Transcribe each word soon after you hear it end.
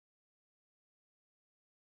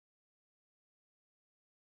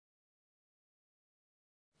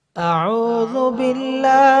أعوذ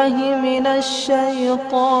بالله من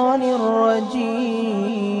الشيطان الرجيم.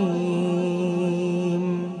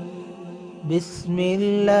 بسم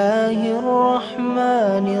الله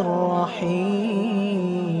الرحمن الرحيم.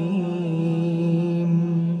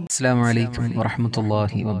 السلام عليكم ورحمة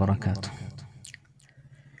الله وبركاته.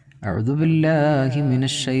 أعوذ بالله من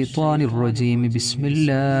الشيطان الرجيم. بسم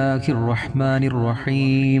الله الرحمن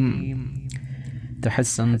الرحيم.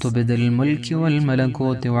 تحسنت بذي الملك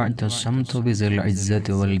والملكوت واعتصمت بذي العزة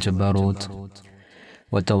والجبروت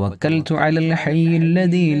وتوكلت على الحي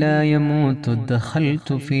الذي لا يموت. دخلت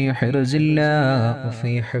في حرز الله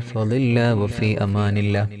وفي حفظ الله وفي أمان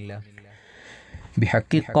الله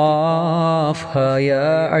بحق قاف ها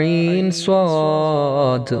يا عين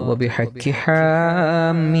صاد وبحق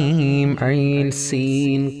حاميم عين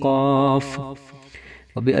سين قاف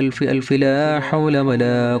وبألف ألف لا حول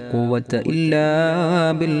ولا قوة إلا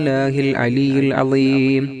بالله العلي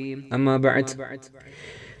العظيم. أما بعد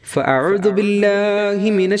فأعوذ بالله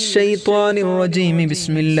من الشيطان الرجيم.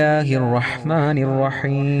 بسم الله الرحمن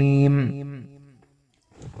الرحيم.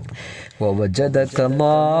 ووجدك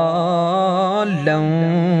ضالا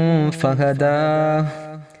فهداه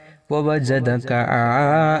ووجدك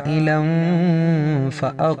عائلا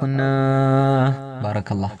فأغناه.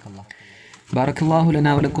 بارك الله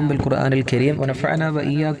لنا ولكم بالقرآن الكريم ونفعنا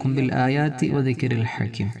وإياكم بالآيات وذكر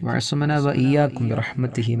الحكيم وعصمنا وإياكم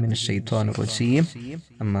برحمته من الشيطان الرجيم.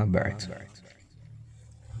 أما بعد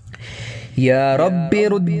يا رب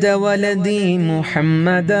رد ولدي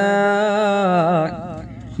محمدا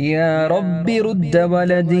يا رب رد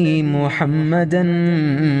ولدي محمدا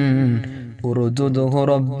اردده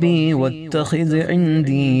ربي واتخذ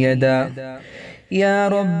عندي يدا. يا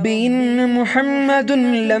ربي إن محمد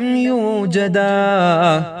لم يوجدا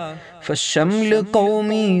فالشمل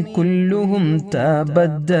قومي كلهم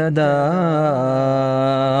تبددا.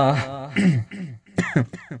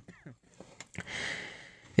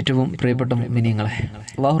 ഏറ്റവും പ്രിയപ്പെട്ട മുഅ്മിനീങ്ങളെ,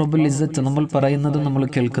 അല്ലാഹു റബ്ബുൽ ഇസ്സത്ത് നമ്മൾ പറയുന്നതും നമ്മൾ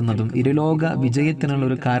കേൾക്കുന്നതും ഇരുലോക വിജയത്തിനുള്ള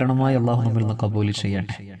ഒരു കാരണമായി അല്ലാഹു നമ്മിൽ നിന്ന് കബൂൽ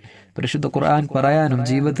ചെയ്യട്ടെ. പരിശുദ്ധ ഖുർആൻ പറയാനും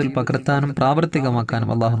ജീവിതത്തിൽ പകർത്താനും പ്രാവർത്തികമാക്കാനും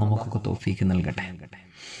അല്ലാഹു നമുക്ക് തൗഫീഖ് നൽകട്ടെ.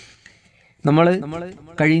 നമ്മൾ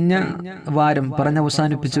കഴിഞ്ഞ വാരം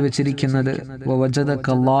അവസാനിപ്പിച്ചു വെച്ചിരിക്കുന്നത് വവജദക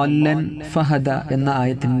ളാല്ലൻ ഫഹദ എന്ന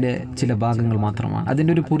ആയത്തിന്റെ ചില ഭാഗങ്ങൾ മാത്രമാണ്.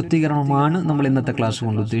 അതിൻ്റെ ഒരു പൂർത്തീകരണമാണ് നമ്മൾ ഇന്നത്തെ ക്ലാസ്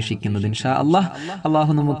കൊണ്ട് ഉദ്ദേശിക്കുന്നത്. ഇൻഷാ അല്ലാഹ്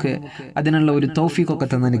അല്ലാഹു നമുക്ക് അതിനുള്ള ഒരു തൗഫീഖ് ഒക്കെ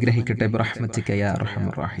തന്ന് അനുഗ്രഹിക്കട്ടെ. ബിറഹ്മതിക യാ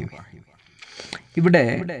അർഹമർ റഹീമീൻ. ഇവിടെ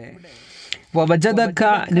വവജദക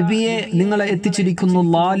നബിയെ നിങ്ങളെ എത്തിച്ചിരിക്കുന്നു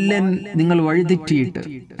ളാല്ലൻ, നിങ്ങൾ വഴിതെറ്റിയിട്ട്,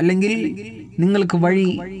 അല്ലെങ്കിൽ നിങ്ങൾക്ക് വഴി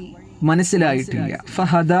മനസ്സിലായിട്ടില്ല.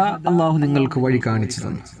 ഫഹദ, അല്ലാഹു നിങ്ങൾക്ക് വഴി കാണിച്ചു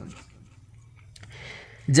തന്നു.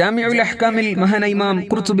 ജാമിഉൽ അഹ്കാമിൽ മഹാനായ ഇമാം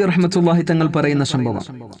ഖുർതുബി റഹ്മത്തുള്ളാഹി തങ്ങൾ പറയുന്ന സംഭവം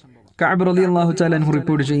കഅബ് റളിയല്ലാഹു തആല അൻഹു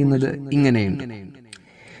റിപ്പോർട്ട് ചെയ്യുന്നത് ഇങ്ങനെയുണ്ട്.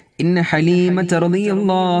 ഇന്ന ഹലീമത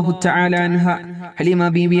റളിയല്ലാഹു തആല അൻഹ, ഹലീമ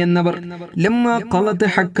ബീവി എന്നവർ ലമ്മ ഖലത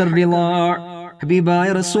ഹഖർ റിളാ, ഹബീബായ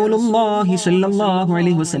റസൂലുള്ളാഹി സ്വല്ലല്ലാഹു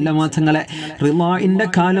അലൈഹി വസല്ലമ തങ്ങളെ റിളാഇന്റെ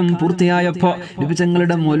കാലം പൂർത്തിയായപ്പോൾ, നബി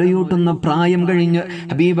തങ്ങളുടെ മുലയൂട്ടുന്ന പ്രായം കഴിഞ്ഞ്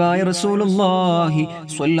ഹബീബായ റസൂലുള്ളാഹി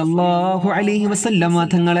സ്വല്ലല്ലാഹു അലൈഹി വസല്ലമ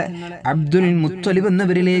തങ്ങളെ അബ്ദുൽ മുത്തലിബ്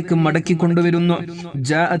എന്നവരിലേക്ക് മടക്കി കൊണ്ടുവരുന്നു.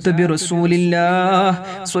 ജാഅത ബി റസൂലില്ലാഹി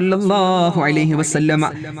സ്വല്ലല്ലാഹു അലൈഹി വസല്ലമ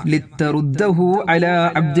ലിതറുദ്ദഹു അലാ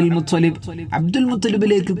അബ്ദുൽ മുത്തലിബ്. അബ്ദുൽ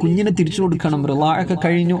മുത്തലിബിലേക്ക് കുഞ്ഞിനെ തിരിച്ചു കൊടുക്കണം. റിളാഅൊക്കെ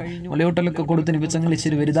കഴിഞ്ഞു, മുലയൂട്ടലൊക്കെ കൊടുത്ത് നബി തങ്ങൾ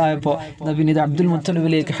ഇച്ചിരി വലുതായപ്പോൾ നബി അബ്ദുൽ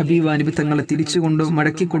മുത്തലിബിലേക്ക് ഹബീബ നബി തങ്ങളെ തിരിച്ചുകൊണ്ട്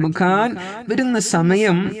മടക്കി കൊടുക്കാൻ വരുന്ന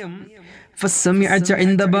സമയം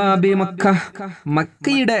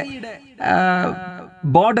മക്കയുടെ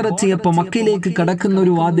ബോർഡർ എത്തിയപ്പോ, മക്കയിലേക്ക് കടക്കുന്ന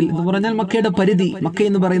ഒരു വാതിൽ എന്ന് പറഞ്ഞാൽ മക്കയുടെ പരിധി, മക്ക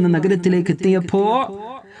എന്ന് പറയുന്ന നഗരത്തിലേക്ക് എത്തിയപ്പോ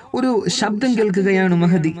ഒരു ശബ്ദം കേൾക്കുകയാണ്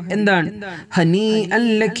മഹദി. എന്താണ്? ഹനീ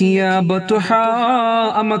അല്ലകി യാ ബതുഹാ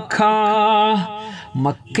മക്ക,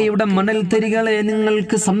 മക്കയുടെ മണൽ തരികളെ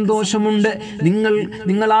നിങ്ങൾക്ക് സന്തോഷമുണ്ട്,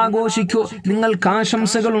 നിങ്ങൾ ആഘോഷിക്കൂ, നിങ്ങൾക്ക്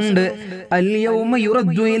ആശംസകളുണ്ട്. അൽയൗമ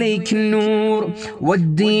യുറദ്ദു ഇലൈകിൻ നൂർ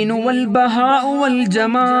വദ്ദീനു വൽബഹാഉ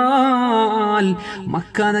വൽജമാൽ.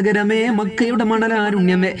 മക്ക നഗരമേ, മക്കയുടെ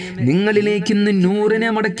മണലാരുണ്യമേ, നിങ്ങളിലേക്ക് ഇന്ന് നൂറിനെ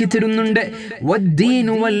മടക്കി തരുന്നുണ്ട്.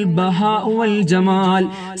 വദ്ദീനു വൽബഹാഉ വൽജമാൽ,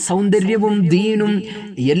 സൗന്ദര്യവും ദീനും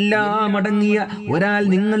എല്ലാം അടങ്ങിയ ഒരാൾ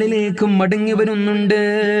നിങ്ങളിലേക്ക് മടങ്ങി വരുന്നുണ്ട്.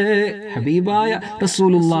 ഹബീബായ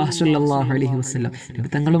റസൂലുള്ളാഹി സ്വല്ലല്ലാഹു അലൈഹി വസല്ലം നബി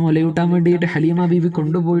തങ്ങളെ മുലയൂട്ടാൻ വേണ്ടിയിട്ട് ഹലീമ ബീവി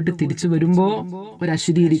കൊണ്ടുപോയിട്ട് തിരിച്ചു വരുമ്പോ ഒരു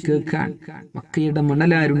അശരീരി കേൾക്കാൻ, മക്കയുടെ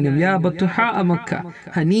മണലാരുണ്യം, യാ ബതുഹാ മക്ക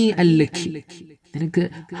ഹനീ അല്ലകി, നിനക്ക്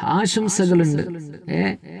ആശംസകളുണ്ട്.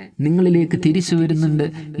 നിങ്ങളിലേക്ക് തിരിച്ചു വരുന്നുണ്ട്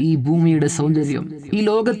ഈ ഭൂമിയുടെ സൗന്ദര്യം, ഈ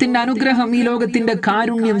ലോകത്തിന്റെ അനുഗ്രഹം, ഈ ലോകത്തിന്റെ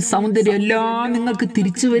കാരുണ്യം, സൗന്ദര്യം എല്ലാം നിങ്ങൾക്ക്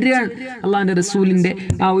തിരിച്ചു വരികയാണ്. അള്ളാഹുവിന്റെ റസൂലിന്റെ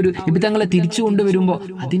ആ ഒരു നിബിധങ്ങളെ തിരിച്ചു കൊണ്ടുവരുമ്പോൾ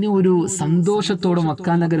അതിനെ ഒരു സന്തോഷത്തോടെ മക്ക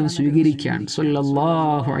നഗരം സ്വീകരിക്കുകയാണ്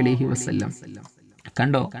സ്വല്ലല്ലാഹു അലൈഹി വസല്ലം.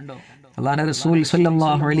 കണ്ടോ, അല്ലാഹുവിന്റെ റസൂൽ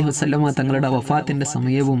സ്വല്ലല്ലാഹു അലൈഹി വസല്ലമ തങ്ങളുടെ വഫാത്തിന്റെ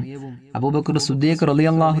സമയവും അബൂബക്കർ സിദ്ദീഖ്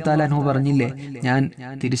റളിയല്ലാഹു തആല അൻഹു പറഞ്ഞില്ലേ, ഞാൻ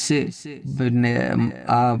തിരിച്ച്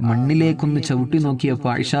ആ മണ്ണിലേക്കൊന്ന് ചവിട്ടി നോക്കിയപ്പോൾ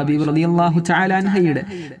ആയിഷ ബീവി റളിയല്ലാഹു തആല അൻഹയുടെ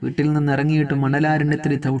വീട്ടിൽ നിന്ന് ഇറങ്ങിയിട്ട്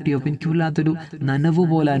മണലാരണ്യത്തിൽ ചവിട്ടിയപ്പോൾ എനിക്ക് വല്ലാത്തൊരു നനവ്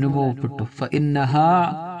പോലെ അനുഭവപ്പെട്ടു. ഫഇന്നഹാ,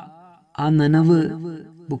 ആ നനവ്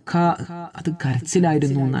അത്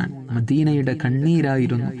കരച്ചിലായിരുന്നു എന്നാണ്, മദീനയുടെ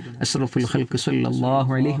കണ്ണീരായിരുന്നു. അഷ്റഫുൽ ഖൽഖ്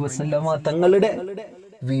സ്വല്ലല്ലാഹു അലൈഹി വസല്ലമ തങ്ങളുടെ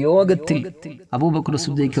വിയോഗത്തിൽ അബൂബക്കർ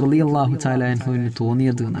സിദ്ദീഖ് റളിയല്ലാഹു തആല അൻഹുവിന്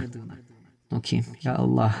തോന്നിയത് എന്നാണ്. നോക്കി, യാ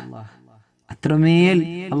അല്ലാഹ്, അത്രമേൽ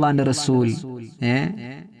അല്ലാഹുവിന്റെ റസൂൽ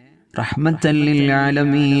റഹ്മത്തൻ ലിൽ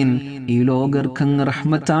ആലമീൻ, ഈ ലോകർക്കങ്ങ്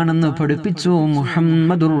റഹ്മത്താണെന്ന് പഠിപ്പിച്ചു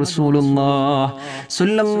മുഹമ്മദുർ റസൂലുള്ളാഹ്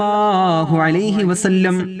സ്വല്ലല്ലാഹു അലൈഹി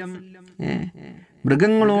വസല്ലം.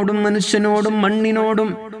 മൃഗങ്ങളോടും മനുഷ്യനോടും മണ്ണിനോടും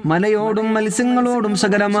മലയോടും മത്സ്യങ്ങളോടും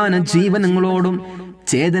സകലമാന ജീവനങ്ങളോടും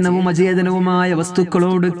ചേതനവും അചേതനവുമായ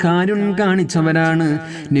വസ്തുക്കളോട് കാരുണ്യം കാണിച്ചവരാണ്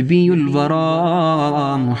നബിയുൽ വറാ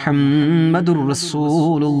മുഹമ്മദുർ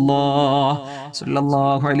റസൂലുള്ളാഹ്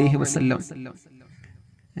സ്വല്ലല്ലാഹു അലൈഹി വസല്ലം.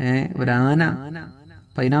 ഒരാന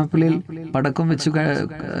പൈനാപ്പിളിൽ പടക്കം വെച്ച്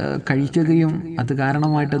കഴിക്കുകയും അത്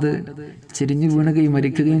കാരണമായിട്ടത് ചെരിഞ്ഞു വീണുകയും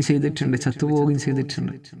മരിക്കുകയും ചെയ്തിട്ടുണ്ട്, ചത്തുപോവുകയും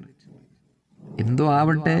ചെയ്തിട്ടുണ്ട്. എന്തോ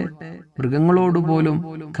ആവട്ടെ, മൃഗങ്ങളോട് പോലും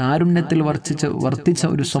കാരുണ്യത്തിൽ വർത്തിച്ച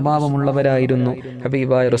ഒരു സ്വഭാവമുള്ളവരായിരുന്നു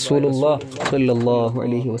ഹബീബായ റസൂലുള്ളാഹി സ്വല്ലല്ലാഹു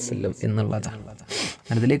അലൈഹി വസല്ലം എന്നുള്ളതാണ്.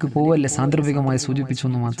 അതിലേക്ക് പോവല്ലേ, സാന്ദർഭികമായി സൂചിപ്പിച്ചു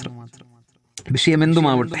എന്ന് മാത്രം. വിഷയം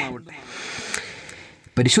എന്തുമാവട്ടെ,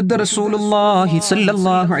 പരിശുദ്ധ റസൂലുള്ളാഹി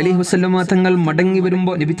സ്വല്ലല്ലാഹു അലൈഹി വസല്ലം തങ്ങൾ മടങ്ങി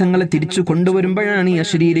വരുമ്പോൾ, നബി തങ്ങളെ തിരിച്ചു കൊണ്ടുവരുമ്പോഴാണ് ഈ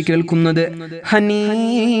അശരീരി കേൾക്കുന്നത്. ഹനീ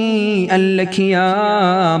അല്ലകി യാ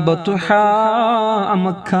ബതുഹാ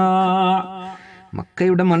മക്ക,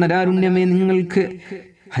 മക്കയുടെ മണരാരുണ്യമേ നിങ്ങൾക്ക്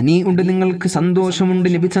ഹനീ ഉണ്ട്, നിങ്ങൾക്ക് സന്തോഷമുണ്ട്,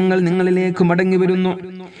 നബി തങ്ങൾ നിങ്ങളിലേക്ക് മടങ്ങി വരുന്നു.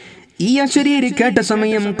 ഈ അശരീരി കേട്ട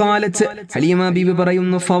സമയം കാലത്ത് ഹലീമ ബീവി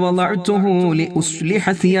പറയുന്നു, ഫവളഅതുഹു ലിഉസ്ലിഹ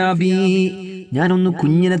സിയാബി, ഞാനൊന്ന്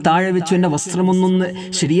കുഞ്ഞിനെ താഴെ വെച്ചു എൻ്റെ വസ്ത്രമൊന്നൊന്ന്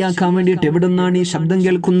ശരിയാക്കാൻ വേണ്ടിയിട്ട്. എവിടുന്നാണ് ഈ ശബ്ദം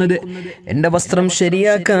കേൾക്കുന്നത്? എൻ്റെ വസ്ത്രം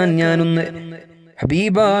ശരിയാക്കാൻ ഞാനൊന്ന്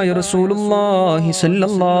ഹബീബായ റസൂലുള്ളാഹി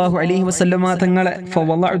സ്വല്ലല്ലാഹു അലൈഹി വസല്ലമ തങ്ങളെ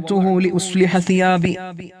ഫവളഅതുഹു ലിഉസ്ലിഹ സിയാബി,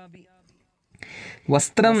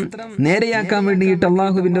 വസ്ത്രം നേരെയാക്കാൻ വേണ്ടിയിട്ട്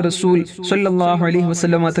അല്ലാഹുവിന്റെ റസൂൽ സ്വല്ലല്ലാഹു അലൈഹി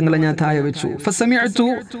വസല്ലമ തങ്ങളെ ഞാൻ താഴെ വെച്ചു. ഫസമിഅതു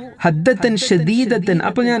ഹദ്ദതൻ ശദീദതൻ,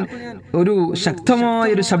 അപ്പോൾ ഞാൻ ഒരു ശക്തമായ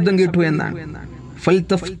ഒരു ശബ്ദം കേട്ടു എന്നാണ്.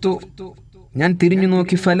 ഫൽതഫ്തു, ഞാൻ തിരിഞ്ഞു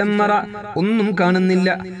നോക്കി. ഫലമ്മറ, ഒന്നും കാണുന്നില്ല.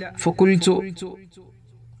 ഫഖുൽതു,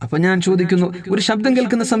 അപ്പൊ ഞാൻ ചോദിക്കുന്നു, ഒരു ശബ്ദം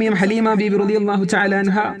കേൾക്കുന്ന സമയം ഹലീമ ബീബി റളിയല്ലാഹു തആല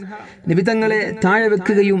അൻഹ നബി തങ്ങളെ താഴെ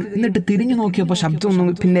വെക്കുകയും എന്നിട്ട് തിരിഞ്ഞു നോക്കിയപ്പോൾ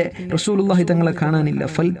ശബ്ദമൊന്നും, പിന്നെ റസൂലുള്ളാഹി തങ്ങളെ കാണാനില്ല.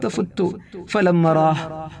 ഫൽതഫത്തു ഫലമ്മറ,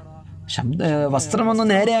 വസ്ത്രമൊന്നും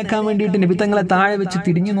നേരെയാക്കാൻ വേണ്ടിയിട്ട് നബി തങ്ങളെ താഴെ വെച്ച്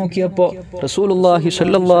തിരിഞ്ഞു നോക്കിയപ്പോൾ റസൂലുള്ളാഹി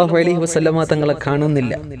സ്വല്ലല്ലാഹു അലൈഹി വസല്ലമ തങ്ങളെ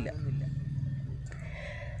കാണുന്നില്ല.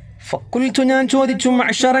 ഫഖുൽതു, ഞാൻ ചോദിച്ചു,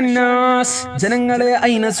 മഅ്ശറന്നാസ്, ജനങ്ങളെ,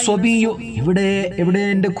 ഐന സ്വബിയു, എവിടെ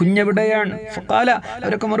എൻ്റെ കുഞ്ഞെവിടെയാണ്? ഫഖാല,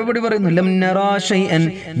 അവരൊക്കെ മറുപടി പറയുന്നു, ലം നറാ ശൈഅൻ,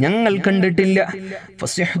 ഞങ്ങൾ കണ്ടിട്ടില്ല.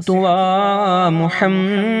 ഫസിഹ്തു വാ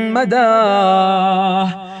മുഹമ്മദാ,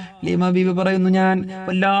 ലീമ ബീബി പറയുന്നു, ഞാൻ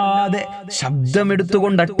വല്ലാതെ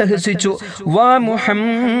ശബ്ദമെടുത്തുകൊണ്ട് അട്ടഹസിച്ചു. വാ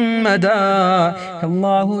മുഹമ്മദാ,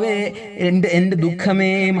 അല്ലാഹുവേ, എൻ്റെ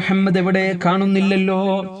ദുഃഖമേ, മുഹമ്മദ് എവിടെ, കാണുന്നില്ലല്ലോ.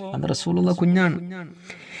 അത് റസൂലുള്ള കുഞ്ഞാണ്.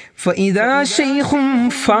 فإذا شيخ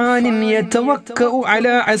فان يتوكأ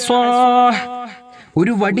على عصاه,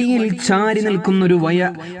 ഒരു വടിയിൽ ചാരി നിൽക്കുന്ന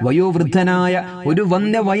വയോവൃദ്ധനായ ഒരു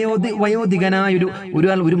വയോധികനായ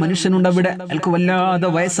ഒരു മനുഷ്യനുണ്ട് അവിടെ. അയാൾക്ക് വല്ലാതെ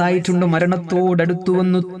വയസ്സായിട്ടുണ്ട്, മരണത്തോടടുത്തു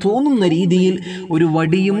വന്ന് തോന്നുന്ന രീതിയിൽ ഒരു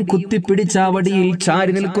വടിയും കുത്തിപ്പിടിച്ച ആ വടിയിൽ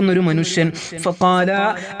ചാരി നിൽക്കുന്ന ഒരു മനുഷ്യൻ. ഫഖാല,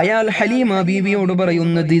 അയാൾ ഹലീമ ബീവിയോട്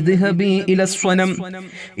പറയുന്നത്, ഇദ്ഹബി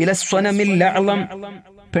ഇലസ്വനമിൽ അഅ്ളം,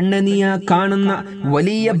 പെണ്ണെ, നീ ആ കാണുന്ന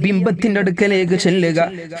വലിയ ബിംബത്തിന്റെ അടുക്കലേക്ക് ചെല്ലുക.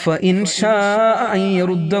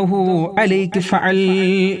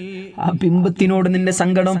 ആ ബിംബത്തിനോട് നിന്റെ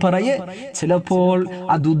സങ്കടം പറയേ, ചിലപ്പോൾ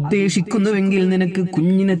അത് ഉദ്ദേശിക്കുന്നുവെങ്കിൽ നിനക്ക്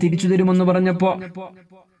കുഞ്ഞിനെ തിരിച്ചു തരുമെന്ന് പറഞ്ഞപ്പോ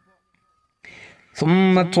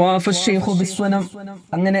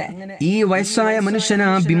അങ്ങനെ ഈ വയസ്സായ മനുഷ്യൻ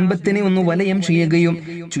ആ ബിംബത്തിനെ ഒന്ന് വലയം ചെയ്യുകയും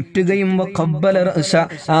ചുറ്റുകയും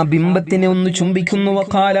ആ ബിംബത്തിനെ ഒന്ന് ചുംബിക്കുന്നു.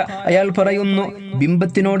 വഖാല, അയാൾ പറയുന്നു,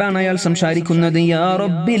 ബിംബത്തിനോടാണ് അയാൾ സംസാരിക്കുന്നത്, യാ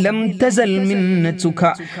റബ്ബി ലം തസൽ മിന്നതുക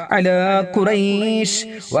അലാ ഖുറൈശ്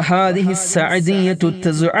വഹാദിഹി സഅദിയതു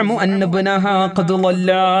തസ്ഉമു അന്ന ഇബ്നഹാ ഖദ്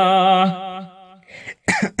ളല്ലാ.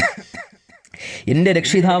 എന്റെ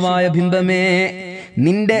രക്ഷിതാവായ ബിംബമേ,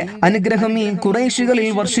 നിന്റെ അനുഗ്രഹം ഈ ഖുറൈശികളിൽ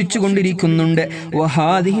വർഷിച്ചു കൊണ്ടിരിക്കുന്നുണ്ട്.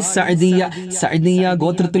 വഹാദിഹി സഅദിയ, സഅദിയ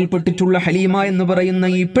ഗോത്രത്തിൽപ്പെട്ടിട്ടുള്ള ഹലീമ എന്ന് പറയുന്ന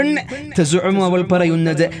ഈ പെണ്ണ്, തസ്ഉമു, അവൾ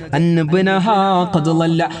പറയുന്നത്, അന്ന ഇബ്നഹാ ഖദ്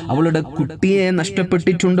ളല്ല, അവളുടെ കുട്ടിയെ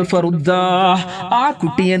നഷ്ടപ്പെട്ടിട്ടുണ്ട്. ഫറുദ്ദാ, ആ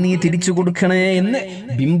കുട്ടിയെ നീ തിരിച്ചു കൊടുക്കണേ എന്ന്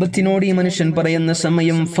ബിംബത്തിനോട് ഈ മനുഷ്യൻ പറയുന്ന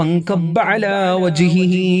സമയം ഫൻകബ്ബ അലാ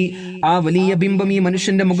വജ്ഹിഹി, ആ വലിയ ബിംബം ഈ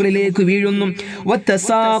മനുഷ്യന്റെ മുകളിലേക്ക് വീഴുന്നു.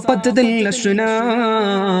 വതസാഖതൽ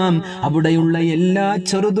അസ്നാം, അവിടെയുള്ള എല്ലാ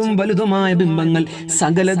ചെറുതും വലുതുമായ ബിംബങ്ങൾ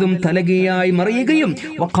സകലതും തലകയായി മറിയുകയും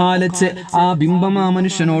വഖാലത്ത്, ആ ബിംബം ആ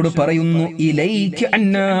മനുഷ്യനോട് പറയുന്നു, ഇലൈക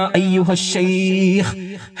അന്നാ അയ്യുഹ ശൈഖ്,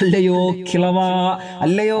 അല്ലയോ കിളവാ,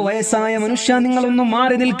 അല്ലയോ വയസ്സായ മനുഷ്യ, നിങ്ങളൊന്ന്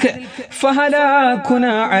മാറി നിൽക്ക്. ഫഹലാകുന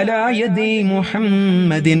അലാ യദി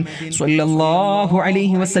മുഹമ്മദിൻ സ്വല്ലല്ലാഹു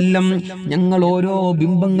അലൈഹി വസല്ലം, ഞങ്ങൾ ഓരോ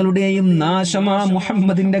ബിംബങ്ങളുടെയും നാശമാ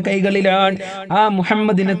മുഹമ്മദിന്റെ കൈകളിലാണ്. ആ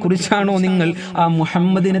മുഹമ്മദിനെ കുറിച്ചാണോ നിങ്ങൾ, ആ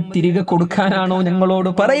മുഹമ്മദിനെ തിരികെ കൊടുക്കാനാണോ ഞങ്ങളോട്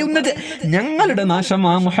പറയുന്നത്? ഞങ്ങളുടെ നാശം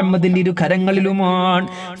ആ മുഹമ്മദിന്റെ ഇരു കരങ്ങളിലുമാണ്.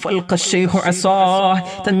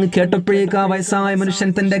 തങ്ങ് കേട്ടപ്പോഴേക്ക് ആ വയസ്സായ മനുഷ്യൻ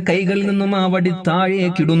തന്റെ കൈകളിൽ നിന്നും ആ വടി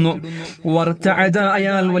താഴേക്കിടുന്നു.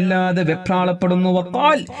 അയാൾ വല്ലാതെ വെപ്രാളപ്പെടുന്നു.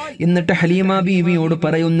 വഖാൽ, എന്നിട്ട് ഹലീമ ബീവിയോട്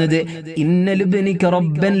പറയുന്നത്, ഇന്നൽ ഇബ്നിക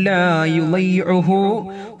റബ്ബൻ ലാ യുളയ്ഉഹു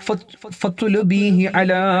ഫത്ലുബീഹി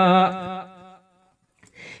അലാ,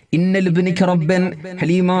 ഇന്നൽ ഇബ്നിക റബ്ബൻ,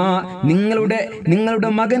 ഹലീമ, നിങ്ങളുടെ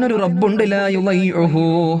മകനൊരു റബ്ബുണ്ട്, ലാ യുളയ്ഉഹു,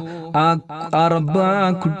 ആ റബ്ബ് ആ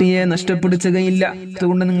കുട്ടിയെ നഷ്ടപ്പെടുത്തുകയില്ല,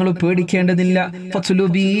 അതുകൊണ്ട് നിങ്ങൾ പേടിക്കേണ്ടതില്ല.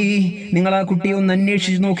 ഫത്ലുബി, നിങ്ങൾ ആ കുട്ടിയെ ഒന്ന്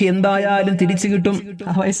അന്വേഷിച്ച് നോക്കി, എന്തായാലും തിരിച്ചു കിട്ടും.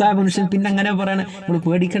 ആ വയസ്സായ മനുഷ്യൻ പിന്നെ അങ്ങനെ പറയണേ, നിങ്ങൾ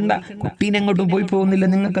പേടിക്കണ്ട, കുട്ടീനെ എങ്ങോട്ടും പോയി പോകുന്നില്ല,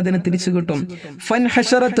 നിങ്ങൾക്ക് അതിനെ തിരിച്ചു കിട്ടും.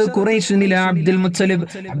 ഫൻഹശറത്ത് ഖുറൈശുൻ ഇലാ അബ്ദുൽ മുത്തലിബ്,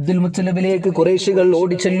 അബ്ദുൽ മുത്തലിബിലേക്ക് ഖുറൈശികൾ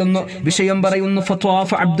ഓടിച്ചെല്ലുന്നു, വിഷയം പറയുന്നു.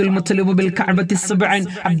 ഫത്വാഫ അബ്ദുൽ മുത്തലിബ് ബിൽ കഅബത്തി സബ്അൻ,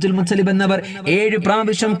 അബ്ദുൽ മുത്തലിബ് എന്നവർ 7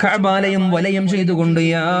 പ്രാവശ്യം കഅബാലയം വലയം ചെയ്തുകൊണ്ട്,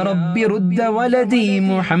 യാ റബ്ബി റുദ്ദ വലദി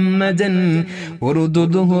മുഹമ്മദൻ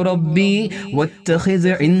ഉർദുദുഹു റബ്ബി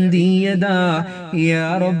വത്തഖിദ് ഇൻദി യദാ, യാ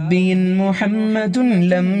റബ്ബി ഇൻ മുഹമ്മദുൻ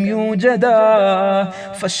ലം യൂജദാ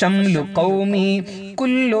ഫശംലു ഖൗമി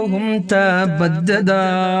കുല്ലുഹും തബദ്ദദാ.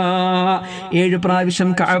 7 പ്രാവശ്യം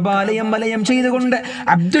കഅബാലയം വലയം ചെയ്തുകൊണ്ട്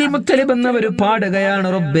അബ്ദുൽ മുത്തലിബ് എന്നവർ പാടുകയാണ്,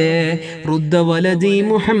 റബ്ബേ റുദ്ദ വലദി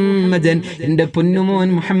മുഹമ്മദൻ, എന്റെ പൊന്നുമോൻ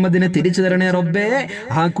മുഹമ്മദിനെ തിരിച്ചു തരണേ റബ്ബേ,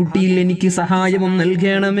 ആ കുട്ടിയിൽ എനിക്ക് സഹായവും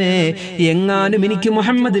നൽകണമേ, എങ്ങാനും എനിക്ക്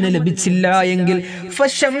മുഹമ്മദിനെ ലഭിച്ചില്ല എങ്കിൽ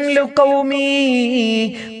ഫശംലു ഖൗമി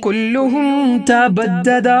കുല്ലുഹും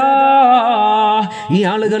തബദ്ദദാ, ഈ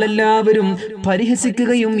ആളുകളെല്ലാവരും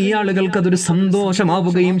പരിഹസിക്കുകയും ഈ ആളുകൾക്ക് അതൊരു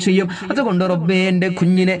സന്തോഷമാവുകയും ചെയ്യും. അതുകൊണ്ട് റബ്ബേ എന്റെ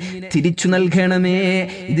കുഞ്ഞിനെ തിരിച്ചു നൽകണമേ.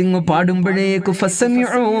 ഇതിങ്ങ് പാടുമ്പോഴേക്ക്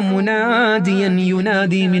ഫസമിഉ മുനാദിയൻ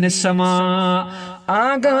യുനാദി മിനസ്സമാ,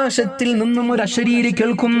 ആകാശത്തിൽ നിന്നും ഒരു അശരീരി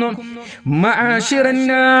കേൾക്കുന്നു,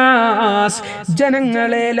 മഅശിറന്നാസ്,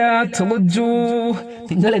 ജനങ്ങളെ ലാ തലജ്ജൂ,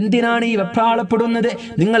 നിങ്ങൾ എന്തിനാണ് ഈ വെപ്രാളപ്പെടുന്നത്,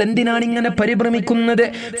 നിങ്ങൾ എന്തിനാണ് ഇങ്ങനെ പരിഭ്രമിക്കുന്നത്?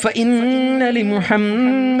 ഫഇന്ന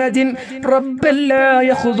ലിമുഹമ്മദിൻ റബ്ബൻ ലാ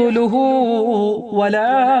യഖ്ദുലുഹു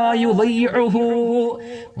വലാ യുളയ്ഉഹു,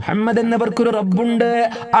 മുഹമ്മദ് എന്നവർക്കൊരു റബ്ബുണ്ട്,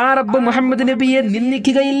 ആ റബ്ബ് മുഹമ്മദ് നബിയെ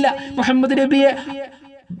നിന്ദിക്കുകയില്ല, മുഹമ്മദ് നബിയെ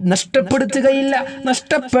നഷ്ടപ്പെടുത്തുകയില്ല,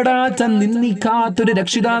 നഷ്ടപ്പെടാത്ത നിന്ദിക്കാത്തൊരു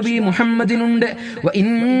രക്ഷിതാവി മുഹമ്മദിനുണ്ട്.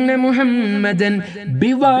 വഇന്ന മുഹമ്മദൻ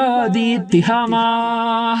ബിവാദി തിഹാമാ,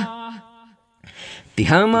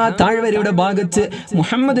 തിഹാമ താഴ്വരയുടെ ഭാഗത്ത്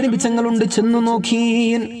മുഹമ്മദ് നബി തങ്ങളുണ്ട്, ചെന്നു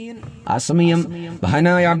നോക്കീൻ. ആ സമയം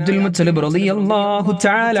മഹാനായ അബ്ദുൽ മുത്തലിബ് റളിയല്ലാഹു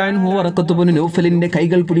തആല അൻഹു വറഖത്ത് ഇബ്നു നൗഫലിന്റെ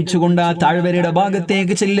കൈകൾ പിടിച്ചുകൊണ്ട് ആ താഴ്വരയുടെ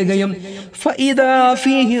ഭാഗത്തേക്ക് ചെല്ലുകയും ഫഇദാ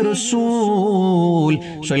ഫീഹി റസൂൽ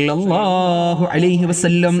സ്വല്ലല്ലാഹു അലൈഹി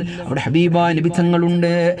വസല്ലം, അവിടെ ഹബീബായ നബി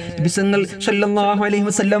തങ്ങളുണ്ട്. നബി തങ്ങൾ സ്വല്ലല്ലാഹു അലൈഹി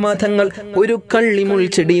വസല്ലമ തങ്ങൾ ഒരു കള്ളിമുൾ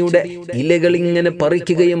ചെടിയുടെ ഇലകൾ ഇങ്ങനെ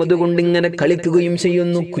പറിക്കുകയും അതുകൊണ്ട് ഇങ്ങനെ കളിക്കുകയും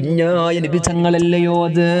ചെയ്യുന്നു. കുഞ്ഞായ നബി തങ്ങളല്ലയോ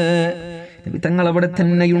അത്? നബി തങ്ങൾ അവിടെ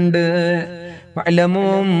തന്നെയുണ്ട്.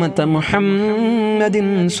 وَاعْلَمُوا أُمَّةَ مُحَمَّدٍ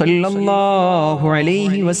صلى الله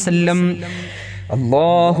عليه وسلم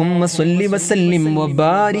اللهم صل وسلم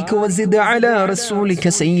وبارك وزد على رسولك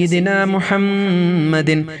سيدنا محمد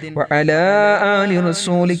وعلى آل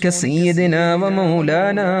رسولك سيدنا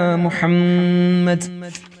ومولانا محمد.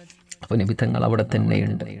 അപ്പോൾ നബി തങ്ങൾ അവിടെ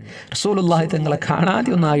തന്നെയുണ്ട്. റസൂലുള്ളാഹി തങ്ങളെ കാണാതെ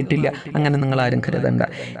ഒന്നും ആയിട്ടില്ല, അങ്ങനെ നിങ്ങൾ ആരും കരുതണ്ട.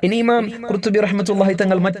 ഇനി ഇമാം ഖുർത്തുബി റഹ്മത്തുള്ളാഹി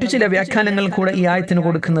തങ്ങൾ മറ്റു ചില വ്യാഖ്യാനങ്ങൾ കൂടെ ഈ ആയത്തിന്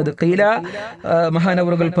കൊടുക്കുന്നത്, ഖീല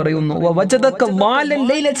മഹാനവറുകൾ പറയുന്നു, വവജദക ളാലൻ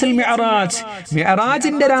ലൈലത്തുൽ മിഅറാജ്,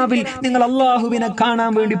 മിഅറാജിന്റെ രാവിൽ നിങ്ങൾ അല്ലാഹുവിനെ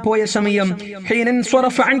കാണാൻ വേണ്ടി പോയ സമയം, ഹീനൻ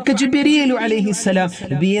സ്വറഫ അൻക ജിബ്രീൽ അലൈഹിസ്സലാം,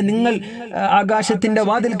 നബിയെ നിങ്ങൾ ആകാശത്തിന്റെ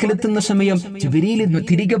വാതിൽക്കൽ എത്തുന്ന സമയം ജിബ്രീൽ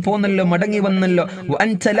തിരികെ പോന്നല്ലോ, മടങ്ങി വന്നല്ലോ.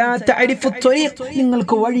 വഅൻത ലാ തഅരിഫു ത്വരീഖ്,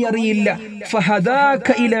 നിങ്ങൾക്ക് വഴി അറിയില്ല. ഫഹദാക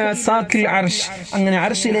ഇലാ സാഖിൽ അർശ്, അങ്ങനെ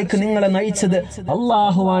അർശിലേക്ക് നിങ്ങളെ നയിച്ചത്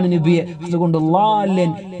അല്ലാഹുവാണ് നബിയെ. അതുകൊണ്ട്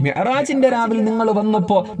ളാലൻ, മിഅറാജിന്റെ രാവിൽ നിങ്ങൾ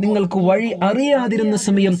വന്നപ്പോ നിങ്ങൾക്ക് വഴി അറിയാതിരുന്ന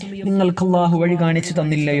സമയം നിങ്ങൾക്ക് അല്ലാഹു വഴി കാണിച്ചു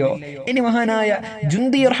തന്നില്ലയോ? ഇനി മഹാനായ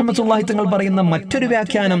ജുന്ദി റഹ്മത്തുള്ളാഹി തങ്ങൾ പറയുന്ന മറ്റൊരു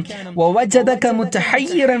വ്യാഖ്യാനം, വവജദക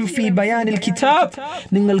മുതഹയ്യിറൻ ഫീ ബയാനിൽ കിതാബ്,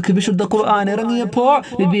 നിങ്ങൾക്ക് വിശുദ്ധ ഖുർആൻ ഇറങ്ങിയപ്പോ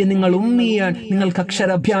നബിയെ നിങ്ങൾ ഉമ്മിയാണ്, നിങ്ങൾക്ക്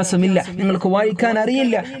അക്ഷരാഭ്യാസമില്ല, നിങ്ങൾക്ക് വായിക്കാൻ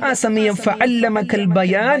അറിയില്ല. ആ സമയം ഫഅല്ലമകൽ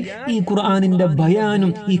ബയാൻ, ഈ ഖുർആനിന്റെ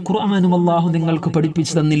ബയാനും ഈ ഖുർആനും അല്ലാഹു നിങ്ങൾക്ക്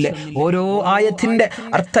പഠിപ്പിച്ചു തന്നില്ലേ? ഓരോ ആയത്തിന്റെ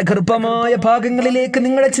അർത്ഥഗർഭമായ ഭാഗങ്ങളിലേക്ക്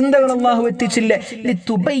നിങ്ങളുടെ ചിന്തകൾ അല്ലാഹു എത്തിച്ചില്ലേ?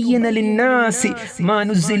 ലിതുബയ്യിന ലിന്നാസി മാ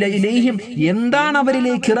നുസില ഇലൈഹിം, എന്താണ്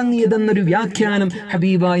അവരിലേക്ക് ഇറങ്ങിയതെന്നൊരു വ്യാഖ്യാനം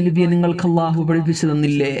ഹബീബായ നബിയെ നിങ്ങൾക്ക് അല്ലാഹു പഠിപ്പിച്ചു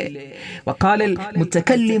തന്നില്ലേ? വഖാലൽ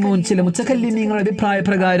മുതകല്ലിമൂൻ, ചില മുതകല്ലിമീങ്ങളുടെ അഭിപ്രായ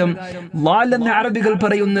പ്രകാരം ളാൽ എന്ന അറബികൾ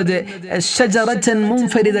പറയുന്നത് ശജറതൻ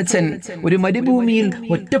മുൻഫരിദതൻ, ഒരു മരുഭൂമിയിൽ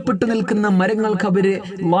ഒറ്റപ്പെട്ടു നിൽക്കുന്ന മരങ്ങൾക്ക് അവര്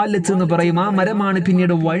ളാലത്ത് എന്ന് പറയും. ആ മരമാണ്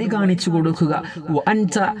പിന്നീട് വഴി കാണിച്ചു കൊടുക്കുക.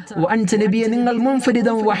 വഅൻത നബിയെ നിങ്ങൾ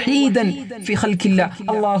മുൻഫരിദൻ വഹീദൻ ഫി ഖൽഖില്ല,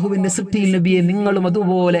 അല്ലാഹുവിന്റെ സൃഷ്ടിയിൽ നബിയെ നിങ്ങളും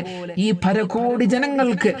അതുപോലെ ഈ പരകോടി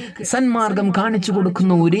ജനങ്ങൾക്ക് സന്മാർഗം കാണിച്ചു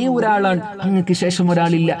കൊടുക്കുന്ന ഒരേ ഒരാളാണ്, അങ്ങക്ക് ശേഷം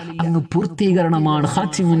ഒരാളില്ല, അങ്ങ് പൂർത്തീകരണമാണ്,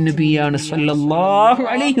 ഖാതിമുൻ നബിയാണ് സല്ലല്ലാഹു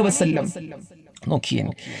അലൈഹി വസല്ലം. നോക്കിയേ,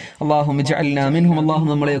 അല്ലാഹുമ്മ ജഅൽനാ മിൻഹും, അല്ലാഹു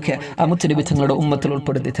നമ്മളെയൊക്കെ ആ മുത്തനബി തങ്ങളുടെ ഉമ്മത്തിൽ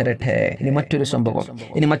ഉൾപ്പെടുത്തി തരട്ടെ. ഇനി മറ്റൊരു സംഭവം,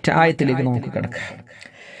 ഇനി മറ്റു ആയത്തിലേക്ക് നമുക്ക് കടക്കാം.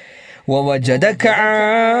 വവജദക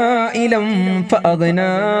ആയിലൻ ഫഅഗ്നാ,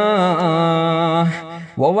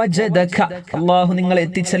 വവജദക, അല്ലാഹു നിങ്ങളെ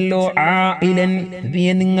എത്തിച്ചല്ലോ, ആയിലൻ,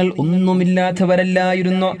 നിങ്ങൾ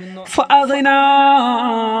ഒന്നുമില്ലാത്തവരല്ലായിരുന്നു, ഫഅഗ്നാ,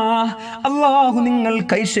 അല്ലാഹു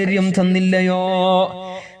നിങ്ങൾക്ക് ഐശ്വര്യം തന്നില്ലയോ?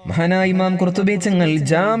 മഹാനായ ഇമാം ഖുർത്തുബി തങ്ങൾ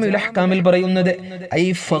ജാമിഉൽ അഹ്കാമിൽ പറയുന്നത്, ഐ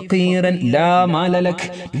ഫഖീറൻ ലാ മാല ലക്,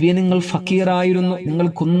 നബിയെ നിങ്ങൾ ഫഖീറായിരുന്നു,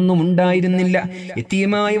 നിങ്ങൾക്കൊന്നും ഉണ്ടായിരുന്നില്ല,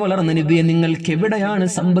 യതീമായി വളർന്ന നബിയെ നിങ്ങൾക്ക് എവിടെയാണ്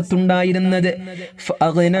സമ്പത്തുണ്ടായിരുന്നത്?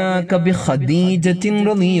 ഫഅഗ്നാക ബി ഖദീജത്തിൻ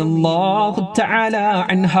റളിയല്ലാഹു തആല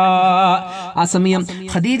അൻഹാ, ആ സമയം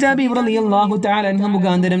ഖദീജ ബിവി റളിയല്ലാഹു തആല അൻഹ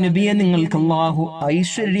മുഖാന്തരം നബിയെ നിങ്ങൾക്ക് അല്ലാഹു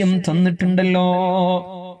ഐശ്വര്യം തന്നിട്ടുണ്ടല്ലോ.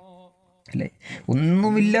 അല്ലെ,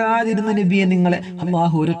 ഒന്നുമില്ലാതിരുന്ന നബിയെ നിങ്ങളെ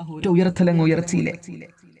അല്ലാഹു ഒരൊറ്റ ഉയർത്തലങ്ങ് ഉയർത്തിയില്ലേ?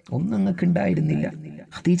 ഒന്നും നിങ്ങൾക്ക് ഉണ്ടായിരുന്നില്ല.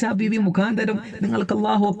 ഖദീജ ബീവി മുഖാന്തരം നിങ്ങൾക്ക്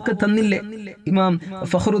അല്ലാഹു ഒക്കെ തന്നില്ലേ? ഇമാം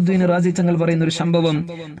ഫഖറുദ്ദീൻ റാസി തങ്ങൾ പറയുന്ന ഒരു സംഭവം,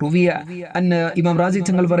 റുവിയ അന്ന ഇമാം റാസി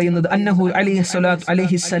തങ്ങൾ പറയുന്നത്, അന്നഹു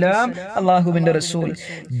അലൈഹിസ്സലാം, അല്ലാഹുവിന്റെ റസൂൽ,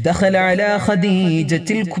 ദഖല അലാ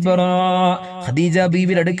ഖദീജത്തിൽ കുബ്റാ, ഖദീജ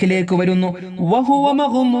ബീവിയുടെ അടുക്കിലേക്ക് വരുന്നു, വഹുവ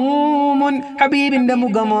മഗ്മൂമുൻ, ഹബീബിന്റെ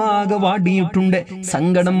മുഖമാകെ വാടിയിട്ടുണ്ട്,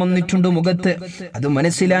 സങ്കടം വന്നിട്ടുണ്ട് മുഖത്ത്. അത്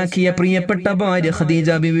മനസ്സിലാക്കിയ പ്രിയപ്പെട്ട ഭാര്യ ഖദീജ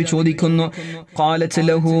ബീവി ചോദിക്കുന്നു, ഖാലത്ത്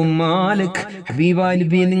ലഹു മാലക്, ഹബീബായ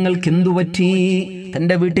നബിയെ നിങ്ങൾക്ക് എന്തു പറ്റി?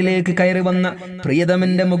 തന്റെ വീട്ടിലേക്ക് കയറി വന്ന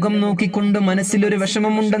പ്രിയതമന്റെ മുഖം നോക്കിക്കൊണ്ട് മനസ്സിലൊരു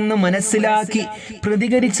വിഷമമുണ്ടെന്ന് മനസ്സിലാക്കി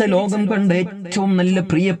പ്രതികരിച്ച ലോകം കണ്ട ഏറ്റവും നല്ല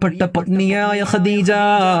പ്രിയപ്പെട്ട പത്നിയായ ഖദീജ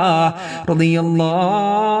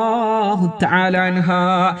റളിയല്ലാഹു തആല അൻഹാ,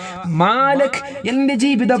 മാലക്, എന്റെ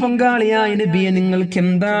ജീവിത പങ്കാളിയായ നബിയെ നിങ്ങൾക്ക്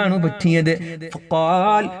എന്താണ് പറ്റിയത്?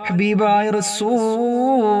 ഫഖാൽ, ഹബീബായ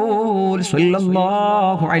റസൂൽ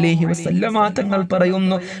സ്വല്ലല്ലാഹു അലൈഹി വസല്ലമ തങ്ങൾ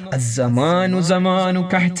പറയുന്നു, അസ്സമാനു സമാനു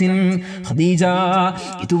കഹ്തിൻ, ഖദീജ,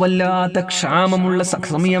 ഇത് വല്ലാത്ത ക്ഷാമമുള്ള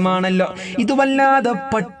സമയമാണല്ലോ, ഇത് വല്ലാതെ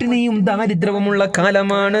പട്ടിണിയും ദാരിദ്ര്യവുമുള്ള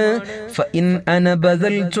കാലമാണ്. ഫഇൻ അന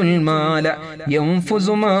ബദൽതുൽ മാല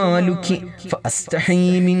യൻഫുസു മാലുകി ഫഅസ്തഹി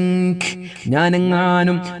മിൻക,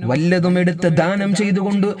 ഞാനെങ്ങാനും വല്ലതും എടുത്ത് ദാനം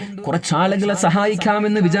ചെയ്തുകൊണ്ട് കുറച്ചാളുകളെ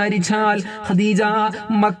സഹായിക്കാമെന്ന് വിചാരിച്ചാൽ, ഖദീജ,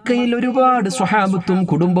 മക്കയിൽ ഒരുപാട് സ്വഹാബത്തും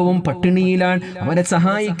കുടുംബവും പട്ടിണിയിലാണ്, അവരെ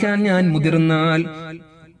സഹായിക്കാൻ ഞാൻ മുതിർന്നാൽ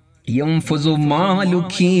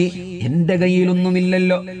എന്റെ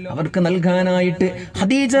കയ്യിലൊന്നുമില്ലല്ലോ അവർക്ക് നൽകാനായിട്ട്.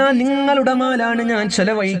 ഖദീജ, നിങ്ങളുടെ മാലാണ് ഞാൻ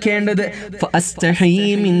ചെലവഴിക്കേണ്ടത്.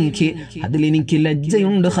 അതിലെനിക്ക്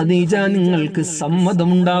ലജ്ജയുണ്ട്. ഖദീജ, നിങ്ങൾക്ക്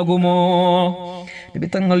സമ്മതമുണ്ടാകുമോ? നബി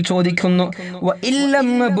തങ്ങൾ ചോദിക്കുന്നു,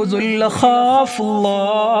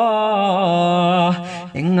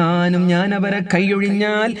 എങ്ങാനും ഞാൻ അവരെ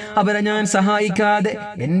കൈയൊഴിഞ്ഞാൽ അവരെ ഞാൻ സഹായിക്കാതെ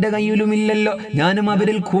എന്റെ കയ്യിലുമില്ലല്ലോ, ഞാനും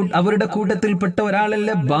അവരുടെ കൂട്ടത്തിൽപ്പെട്ട ഒരാളല്ല,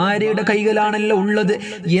 ഭാര്യയുടെ കൈകളാണല്ലോ ഉള്ളത്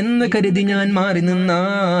എന്ന് കരുതി ഞാൻ മാറി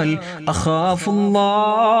നിന്നാൽ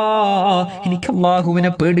എനിക്ക്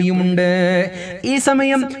അല്ലാഹുവിനെ പേടിയുമുണ്ട്. ഈ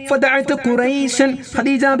സമയം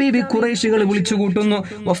ഖദീജ ബീവി ഖുറൈശികളെ വിളിച്ചു കൂട്ടുന്നു.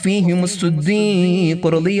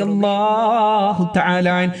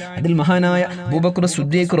 അതിൽ മഹാനായ അബൂബക്കർ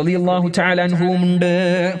സിദ്ദീഖ് റളിയല്ലാഹു തആല അൻഹുവുമുണ്ട്.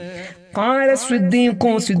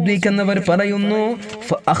 സിദ്ദീഖ് എന്നവർ പറയുന്നു,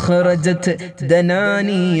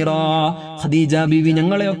 ഖദീജ ബീവി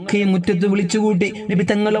ഞങ്ങളെയൊക്കെ മുറ്റത്ത് വിളിച്ചുകൂട്ടി. നബി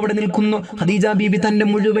തങ്ങൾ അവിടെ നിൽക്കുന്നു. ഖദീജ ബീവി തന്റെ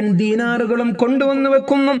മുഴുവൻ ദീനാറുകളും കൊണ്ടുവന്ന്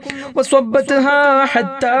വെക്കുന്നു.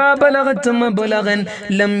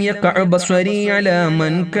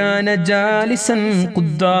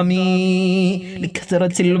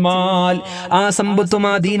 ആ സമ്പത്തും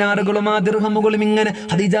ആ ദീനാറുകളും ആ ദിർഹമുകളും ഇങ്ങനെ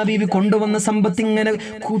ഖദീജ ബീവി കൊണ്ടുവന്ന സമ്പത്ത് ഇങ്ങനെ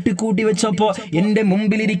കൂട്ടി വെച്ചപ്പോ എന്റെ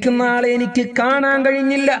മുമ്പിലിരിക്കുന്ന ആളെ എനിക്ക് കാണാൻ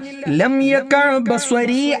കഴിഞ്ഞില്ല.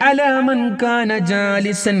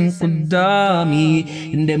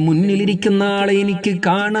 എന്റെ മുന്നിലിരിക്കുന്ന ആളെ എനിക്ക്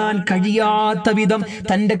കാണാൻ കഴിയാത്ത വിധം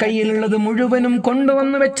തന്റെ കയ്യിലുള്ളത് മുഴുവനും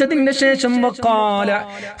കൊണ്ടുവന്ന് വെച്ചതിന്റെ ശേഷം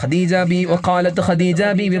ഖദീജ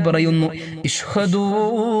ബീവി പറയുന്നു, ഇഷ്ഹദൂ,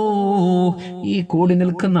 ഈ കൂടി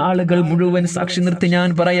നിൽക്കുന്ന ആളുകൾ മുഴുവൻ സാക്ഷി നിർത്തി ഞാൻ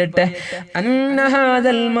പറയട്ടെ,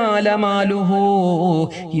 അന്നഹാദൽ മാല മാലുഹു,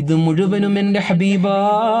 ഇത് മുഴുവനും എന്റെ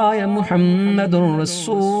ഹബീബായ മുഹമ്മദുർ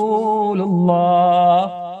റസൂലുള്ളാഹ്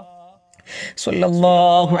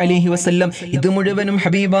സ്വല്ലല്ലാഹു അലൈഹി വസല്ലം, ഇത് മുഴുവനും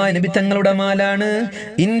ഹബീബായ നബി തങ്ങളുടെ മാലാണ്.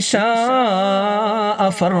 ഇൻഷാഅ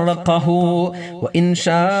ഫർഖഹു വ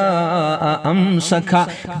ഇൻഷാഅ അംസക,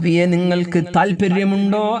 നിങ്ങൾക്ക്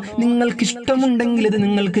താല്പര്യമുണ്ടോ, നിങ്ങൾക്ക് ഇഷ്ടമുണ്ടെങ്കിൽ ഇത്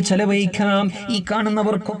നിങ്ങൾക്ക് ചെലവഴിക്കാം, ഈ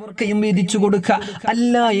കാണുന്നവർക്കൊക്കെയും വീതിച്ചു കൊടുക്കുക.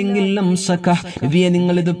 അല്ല എങ്കിൽ അംസക,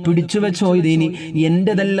 നിങ്ങൾ ഇത് പിടിച്ചു വെച്ചോ, ഇത് ഇനി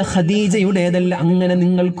എന്റേതല്ല, ഖദീജയുടേതല്ല. അങ്ങനെ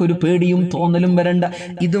നിങ്ങൾക്കൊരു പേടിയും തോന്നലും വരണ്ട,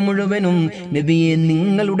 ഇത് മുഴുവനും നബിയെ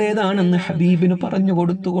നിങ്ങളുടേതാണെന്ന് ഹബീബിന് പറഞ്ഞു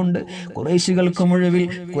കൊടുത്തുകൊണ്ട് ഖുറൈശികൾക്ക് മുഴുവൻ,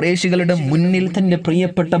 ഖുറൈശികളുടെ മുന്നിൽ തന്റെ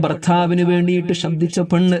പ്രിയപ്പെട്ട ഭർത്താവിന് വേണ്ടിയിട്ട് ശബ്ദിച്ച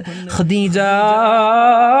പെണ്ണ് ഖദീജ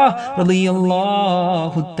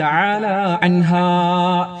റളിയല്ലാഹു തആല അൻഹാ.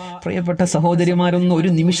 പ്രിയപ്പെട്ട സഹോദരിമാരൊന്ന് ഒരു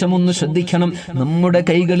നിമിഷം ഒന്ന് ശ്രദ്ധിക്കണം. നമ്മുടെ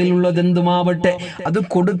കൈകളിലുള്ളത് എന്തുമാവട്ടെ അത്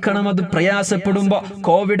കൊടുക്കണം. അത് പ്രയാസപ്പെടുമ്പോ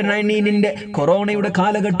കോവിഡ്-19 കൊറോണയുടെ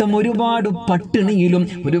കാലഘട്ടം ഒരുപാട് പട്ടിണിയിലും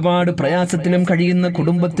ഒരുപാട് പ്രയാസത്തിലും കഴിയുന്ന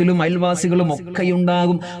കുടുംബത്തിലും അയൽവാസികളും ഒക്കെ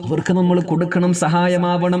ഉണ്ടാകും. അവർക്ക് നമ്മൾ കൊടുക്കണം,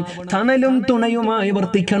 സഹായമാവണം, തണലും തുണയുമായി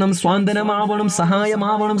വർത്തിക്കണം, സ്വാന്തനമാവണം,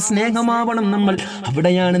 സഹായമാവണം, സ്നേഹമാവണം. നമ്മൾ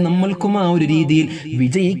അവിടെയാണ് നമ്മൾക്കും ആ ഒരു രീതിയിൽ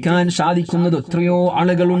വിജയിക്കാൻ സാധിക്കുന്നത്. എത്രയോ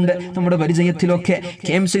ആളുകളുണ്ട് നമ്മുടെ പരിചയത്തിലൊക്കെ.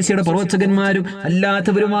 KMCCയുടെ പ്രവർത്തകന്മാരും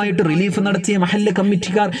അല്ലാത്തവരുമായിട്ട് റിലീഫ് നടത്തിയ മഹല്ല്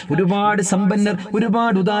കമ്മിറ്റിക്കാർ, ഒരുപാട് സമ്പന്നർ,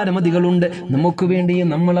 ഒരുപാട് ഉദാരമതികളുണ്ട്. നമുക്ക് വേണ്ടി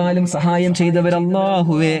നമ്മളാലും സഹായം ചെയ്തവർ,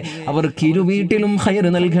 അല്ലാഹുവേ അവർക്ക് ഇരു വീട്ടിലും ഖൈർ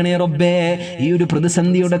നൽകണേ റബ്ബേ. ഈ ഒരു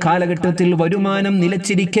പ്രതിസന്ധിയുടെ കാലഘട്ടത്തിൽ വരുമാനം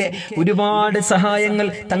നിലച്ചിരിക്കെ ഒരുപാട് സഹായങ്ങൾ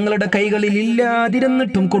തങ്ങളുടെ കൈകളിൽ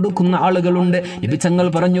ഇല്ലാതിരുന്നിട്ടും കൊടുക്കുന്ന ആളുകളുണ്ട്. നബി തങ്ങൾ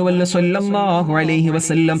പറഞ്ഞുവല്ലോ സ്വല്ലല്ലാഹു അലൈഹി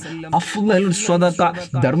വസല്ലം, അഫ്ളൽ സ്വദഖ,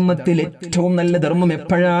 ധർമ്മത്തിൽ ഏറ്റവും നല്ല ധർമ്മം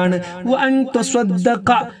എപ്പോഴാണ്? വഅൻത സ്വദ്ദഖ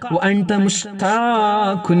വഅൻത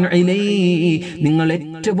മുസ്താഖുൻ ഇലൈഹി, നിങ്ങൾ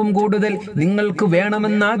ഏറ്റവും കൂടുതൽ നിങ്ങൾക്ക്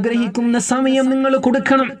വേണമെന്ന് ആഗ്രഹിക്കുന്ന സമയം നിങ്ങൾ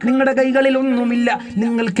കൊടുക്കണം. നിങ്ങളുടെ കൈകളിൽ ഒന്നുമില്ല,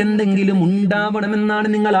 നിങ്ങൾക്ക് എന്തെങ്കിലും ഉണ്ടാവണമെന്നാണ്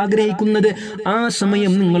നിങ്ങൾ ആഗ്രഹിക്കുന്നത്. ആ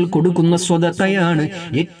സമയം നിങ്ങൾ കൊടുക്കുന്ന സ്വദഖയാണ്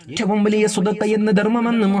ഏറ്റവും വലിയ സ്വദഖ എന്ന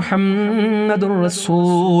ധർമ്മമെന്ന് മുഹമ്മദുർ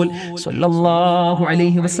റസൂൽ സ്വല്ലല്ലാഹു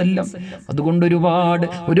അലൈഹി വസല്ലം. അതുകൊണ്ട്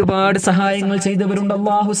ഒരുപാട് സഹായങ്ങൾ ചെയ്തവരുണ്ട്.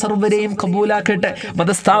 അല്ലാഹു സർവരെയും കബൂലാക്കട്ടെ.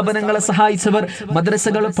 മതസ്ഥാപനങ്ങളെ സഹായിച്ചവർ,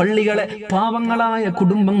 മദ്രസകളെ, പള്ളികളെ, പാവങ്ങളായ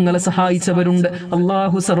കുടുംബങ്ങളെ സഹായിച്ചവരുണ്ട്.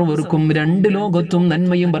 അല്ലാഹു സർവർക്കും രണ്ട് ലോകത്തും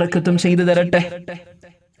നന്മയും ബറക്കത്തും ചെയ്തു തരട്ടെ.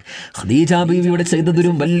 ഖദീജ ബീവിയുടെ ചെയ്തതൊരു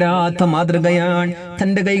വല്ലാത്ത മാതൃകയാണ്.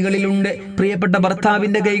 തന്റെ കൈകളിലുണ്ട്, പ്രിയപ്പെട്ട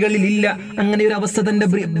ഭർത്താവിന്റെ കൈകളിൽ ഇല്ല. അങ്ങനെ ഒരു അവസ്ഥ തന്റെ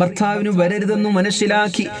ഭർത്താവിന് വരരുതെന്ന്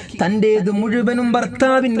മനസ്സിലാക്കി തന്റേത് മുഴുവനും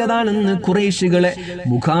ഭർത്താവിൻ്റെതാണെന്ന് ഖുറൈശികളെ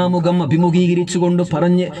മുഖാമുഖം അഭിമുഖീകരിച്ചുകൊണ്ട്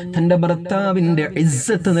പറഞ്ഞ് തന്റെ ഭർത്താവിന്റെ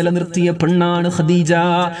ഇസ്സത്ത് നിലനിർത്തിയ പെണ്ണാണ് ഖദീജ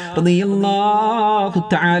റളിയല്ലാഹു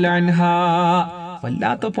തആല അൻഹാ.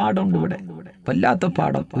 വല്ലാത്ത പാഠമുണ്ട് ഇവിടെ, വല്ലാത്ത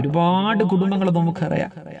പാഠം. ഒരുപാട് കുടുംബങ്ങൾ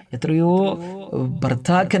നമുക്കറിയാം. എത്രയോ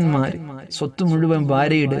ഭർത്താക്കന്മാർ സ്വത്ത് മുഴുവൻ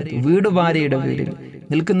ഭാര്യയുടെ, വീട് ഭാര്യയുടെ പേരിൽ,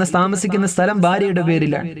 നിൽക്കുന്ന താമസിക്കുന്ന സ്ഥലം ഭാര്യയുടെ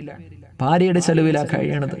പേരിലാണ്. ഭാര്യയുടെ ചെലവിലാ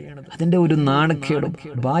കഴിയണത്. അതിന്റെ ഒരു നാണക്കേടും,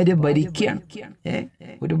 ഭാര്യ ഭരിക്കുകയാണ്.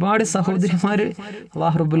 ഒരുപാട് സഹോദരിമാര്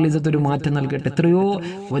അല്ലാഹു റബ്ബുൽ ഇസ്സത്ത് ഒരു മാറ്റം നൽകട്ടെ. എത്രയോ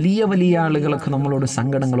വലിയ വലിയ ആളുകളൊക്കെ നമ്മളോട്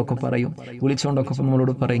സങ്കടങ്ങളൊക്കെ പറയും, വിളിച്ചുകൊണ്ടൊക്കെ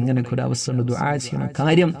നമ്മളോട് പറയും ഇങ്ങനെയൊക്കെ ഒരു അവസ്ഥ ഉണ്ട്, ദുആ ചെയ്യണം.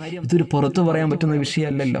 കാര്യം ഇതൊരു പുറത്തു പറയാൻ പറ്റുന്ന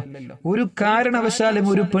വിഷയമല്ലല്ലോ. ഒരു കാരണവശാലും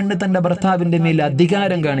ഒരു പെണ്ണ് തന്റെ ഭർത്താവിന്റെ മേൽ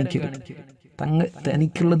അധികാരം കാണിക്കരുത്.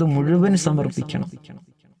 തനിക്കുള്ളത് മുഴുവൻ സമർപ്പിക്കണം.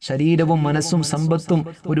 ശരീരവും മനസ്സും സമ്പത്തും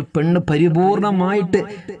ഒരു പെണ്ണ് പരിപൂർണമായിട്ട്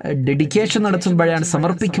ഡെഡിക്കേഷൻ നടത്തുമ്പോഴാണ്,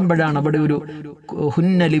 സമർപ്പിക്കുമ്പോഴാണ് അവിടെ ഒരു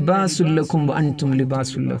ഹുന്ന ലിബാസുല്ലക്കും അൻതും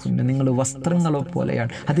ലിബാസുല്ലഹുന്ന, നിങ്ങൾ വസ്ത്രങ്ങളെ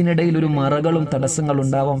പോലെയാണ്. അതിനിടയിൽ ഒരു മറകളും തടസ്സങ്ങളും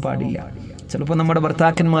ഉണ്ടാവാൻ പാടില്ല. ചിലപ്പോൾ നമ്മുടെ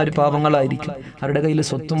ഭർത്താക്കന്മാർ പാവങ്ങളായിരിക്കും, അവരുടെ കയ്യിൽ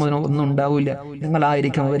സ്വത്തും ഒന്നും ഉണ്ടാവില്ല.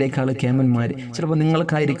 നിങ്ങളായിരിക്കും അവരെക്കാൾ കേമന്മാർ. ചിലപ്പോൾ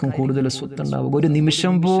നിങ്ങൾക്കായിരിക്കും കൂടുതൽ സ്വത്ത് ഉണ്ടാവുക. ഒരു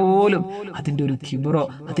നിമിഷം പോലും അതിൻ്റെ ഒരു കിബറോ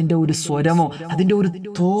അതിൻ്റെ ഒരു സ്വരമോ അതിൻ്റെ ഒരു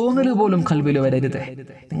തോന്നൽ പോലും കൽവിൽ വരരുത്.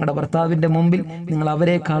 നിങ്ങളുടെ ഭർത്താവിൻ്റെ മുമ്പിൽ നിങ്ങൾ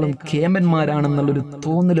അവരെക്കാളും കേമന്മാരാണെന്നുള്ളൊരു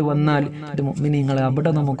തോന്നൽ വന്നാൽ ഇത് മുഅ്മിനീങ്ങളെ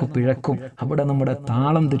അവിടെ നമുക്ക് പിഴക്കും, അവിടെ നമ്മുടെ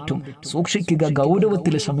താളം തെറ്റും. സൂക്ഷിക്കുക,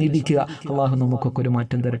 ഗൗരവത്തിൽ സമീപിക്കുക. അള്ളാഹു നമുക്കൊക്കെ ഒരു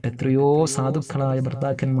മാറ്റം തരട്ടെ. എത്രയോ സാധുക്കളായ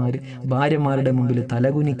ഭർത്താക്കന്മാർ ഭാര്യമാരുടെ മുമ്പിൽ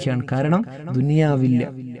തലകുനിക്കുകയാണ്. കാരണം ദുനിയാവില്ല.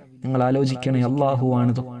 നിങ്ങൾ ആലോചിക്കണേ, അള്ളാഹുവാണ്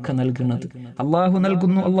ഇതൊക്കെ നൽകുന്നത്. അള്ളാഹു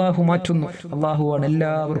നൽകുന്നു, അള്ളാഹു മാറ്റുന്നു. അള്ളാഹുവാണ്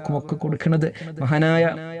എല്ലാവർക്കും ഒക്കെ കൊടുക്കുന്നത്. മഹാനായ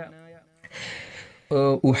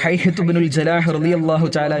ഉഹൈഹത്ത് ഇബ്നുൽ ജലാഹ് റളിയല്ലാഹു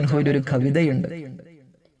തആല അൻഹുവിന്റെ ഒരു കവിതയുണ്ട്.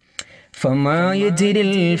 ഫമാ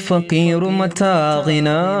യജ്രിൽ ഫഖീറു മതാ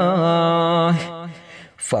ഗിനാഹ്,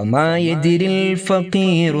 ഫമാ യജ്രിൽ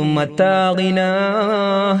ഫഖീറു മതാ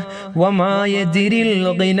ഗിനാഹ്, വമാ യജ്രിൽ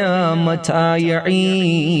ഗിനാ മതാ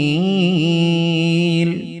യഈൽ.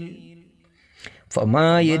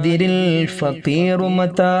 فما يدري الفقير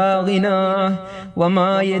متى غناه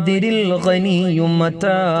وما يدري الغني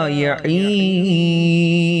متى يعيل.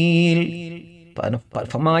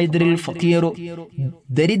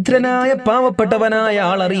 ദരിദ്രനായ പാവപ്പെട്ടവനായ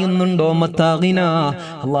ആൾ അറിയുന്നുണ്ടോ മത്താഗിന,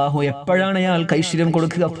 അള്ളാഹു എപ്പോഴാണ് അയാൾക്ക് ഐശ്വര്യം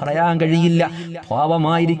കൊടുക്കുക പറയാൻ കഴിയില്ല.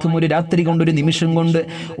 പാവമായിരിക്കും, ഒരു രാത്രി കൊണ്ട്, ഒരു നിമിഷം കൊണ്ട്,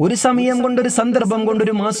 ഒരു സമയം കൊണ്ട്, ഒരു സന്ദർഭം കൊണ്ട്,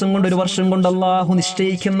 ഒരു മാസം കൊണ്ട്, ഒരു വർഷം കൊണ്ട്, അള്ളാഹു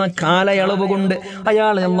നിശ്ചയിക്കുന്ന കാലയളവ് കൊണ്ട്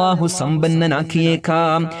അയാളെ അള്ളാഹു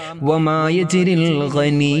സമ്പന്നനാക്കിയേക്കാം. വമാ യജ്രിൽ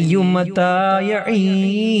ഗനിയ്യു മതാ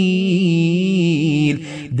യഈൽ.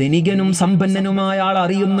 ധനികനും സമ്പന്നനുമായ ആൾ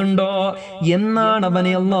അറിയുന്നുണ്ടോ എന്നാണ്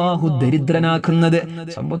അവനെ അള്ളാഹു ദരിദ്രനാക്കുന്നത്.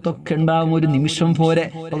 സമ്പത്തൊക്കെ ഉണ്ടാവും, ഒരു നിമിഷം പോരെ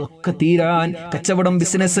അതൊക്കെ തീരാൻ. കച്ചവടം,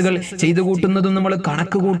 ബിസിനസ്സുകൾ ചെയ്തു കൂട്ടുന്നതും നമ്മൾ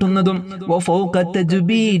കണക്ക് കൂട്ടുന്നതും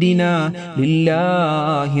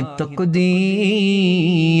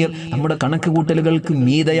നമ്മുടെ കണക്ക് കൂട്ടലുകൾക്ക്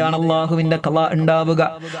മീതയാണ് അള്ളാഹുവിന്റെ ഖളാ ഉണ്ടാവുക.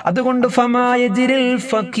 അതുകൊണ്ട്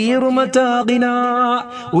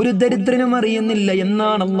ഒരു ദരിദ്രനും അറിയുന്നില്ല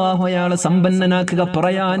എന്നാണ് അള്ളാഹു അയാളെ സമ്പന്നനാക്കുക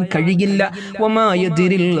പറയാൻ കഴിയില്ല.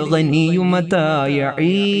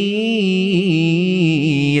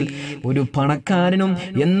 ഒരു പണക്കാരനും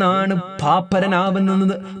എന്നാണ്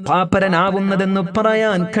പാപ്പരനാവുന്നതെന്ന്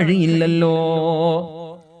പറയാൻ കഴിയില്ലല്ലോ.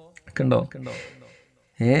 കണ്ടോ?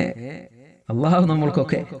 അള്ളാഹു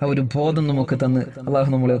നമ്മൾക്കൊക്കെ ആ ഒരു ബോധം നമുക്ക് തന്ന് അള്ളാഹു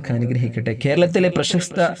നമ്മളെയൊക്കെ അനുഗ്രഹിക്കട്ടെ. കേരളത്തിലെ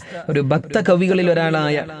പ്രശസ്ത ഒരു ഭക്ത കവികളിൽ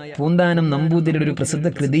ഒരാളായ പൂന്താനം നമ്പൂതിരിയുടെ ഒരു പ്രസിദ്ധ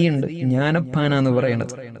കൃതിയുണ്ട്, ജ്ഞാനപ്പാന എന്ന്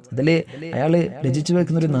പറയുന്നത്. അതില് അയാള് രചിച്ചു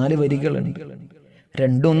വെക്കുന്ന ഒരു 4 വരികളുണ്ട്.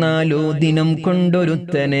 2-4 ദിനം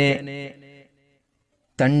കൊണ്ടൊരുത്തനെ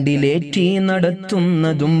തണ്ടിലേറ്റി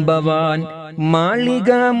നടത്തുന്നതും ഭവാൻ,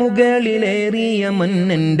 മാളിക മുകളിലേറിയ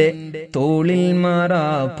മന്നന്റെ തോളിൽ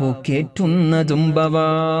മാറാപ്പു കേറ്റുന്നതും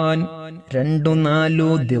ഭവാൻ. 2-4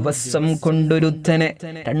 ദിവസം കൊണ്ടൊരുത്തനെ,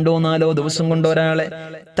 2-4 ദിവസം കൊണ്ട് ഒരാളെ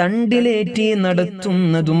തണ്ടിലേറ്റി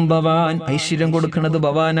നടത്തുന്നതും ഭവാൻ. ഐശ്വര്യം കൊടുക്കുന്നത്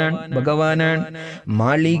ഭഗവാനാണ്.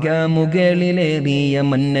 മാളിക മുകളിലേറിയ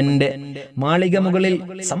മന്നന്റെ, മാളിക മുകളിൽ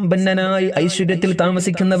സമ്പന്നനായി ഐശ്വര്യത്തിൽ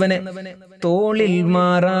താമസിക്കുന്നവനെ തോളിൽ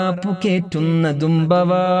മാറാപ്പു കേറ്റുന്നതും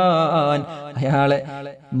ഭവാൻ. അയാളെ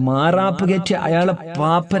മാറാപ്പ് കയറ്റി അയാളെ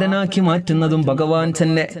പാപ്പരനാക്കി മാറ്റുന്നതും ഭഗവാൻ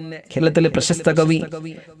തന്നെ. കേരളത്തിലെ പ്രശസ്ത കവി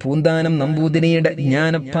പൂന്താനം നമ്പൂതിരിയുടെ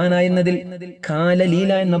ജ്ഞാനപ്പാന എന്നതിൽ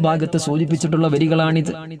കാലലീല എന്ന ഭാഗത്ത് സൂചിപ്പിച്ചിട്ടുള്ള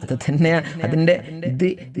വരികളാണിത്. അത് തന്നെ അതിന്റെ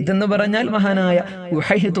ഇതെന്ന് പറഞ്ഞാൽ മഹാനായ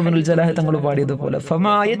ഉഹൈഹത്ത് ഇബ്നുൽ ജലാഹ് തങ്ങൾ പാടിയതുപോലെ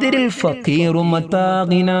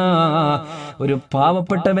ഒരു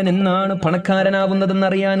പാവപ്പെട്ടവൻ എന്നാണ് പണക്കാരനാവുന്നതെന്ന്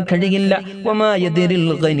അറിയാൻ കഴിയില്ല.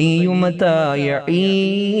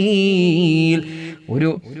 ഒരു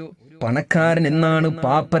പണക്കാരൻ എന്നാണ്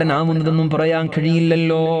പാപ്പരനാവുന്നതെന്നും പറയാൻ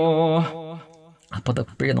കഴിയില്ലല്ലോ. അപ്പൊ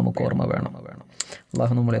അതെപ്പോഴും നമുക്ക് ഓർമ്മ വേണം.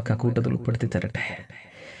 അള്ളാഹു നമ്മളെയൊക്കെ കൂട്ടത്തിൽ ഉൾപ്പെടുത്തി തരട്ടെ.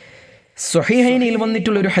 സ്വഹീഹൈനിൽ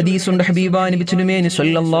വന്നിട്ടുള്ള ഒരു ഹദീസ് ഉണ്ട്. ഹബീബാ നബി തിരുമേനി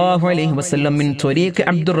സ്വല്ലല്ലാഹു അലൈഹി വസല്ലം മിൻ ത്വരീഖ്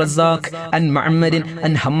അബ്ദുർ റസാഖ് അൻ മഅ്മർ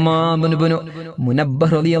അൻ ഹമ്മാം ഇബ്നു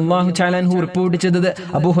മുനബ്ബഹ് റളിയല്ലാഹു തആല അൻഹു റിപ്പോർട്ട് ചെയ്തത്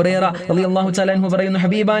അബൂ ഹുറൈറ റളിയല്ലാഹു തആല അൻഹു പറയുന്നു,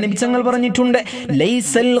 ഹബീബാ നബി തങ്ങൾ പറഞ്ഞിട്ടുണ്ട്,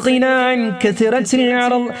 ലൈസൽ ഗിനാ അൻ കസറത്തിൽ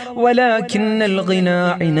അറൾ വലാകിന്നൽ ഗിനാ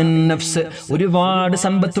അൻ നഫ്സ്. ഒരുപാട്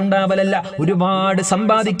സമ്പത്തുണ്ടാവലല്ല, ഒരുപാട്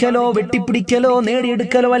സമ്പാദിക്കലോ വെട്ടിപ്പിടിക്കലോ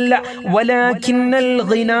നേടിയെടുക്കലോ അല്ല. വലാകിന്നൽ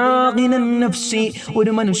ഗിനാ അൻ നഫ്സി,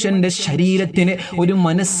 ഒരു മനുഷ്യന്റെ ശരീരത്തിന്, ഒരു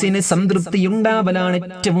മനസ്സിന് സംതൃപ്തി ഉണ്ടാവലാണ്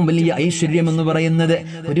ഏറ്റവും വലിയ ഐശ്വര്യം എന്ന് പറയുന്നത്.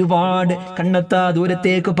 ഒരുപാട് കണ്ണെത്താ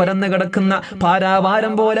ദൂരത്തേക്ക് പരന്നു കിടക്കുന്ന,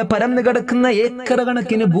 പാരാവാരം പോലെ പരന്നു കിടക്കുന്ന ഏക്കർ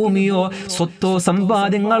കണക്കിന് ഭൂമിയോ സ്വത്തോ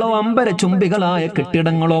സമ്പാദ്യങ്ങളോ അമ്പരചുംബികളായ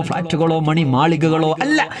കെട്ടിടങ്ങളോ ഫ്ലാറ്റുകളോ മണിമാളികകളോ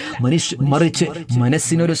അല്ല, മറിച്ച്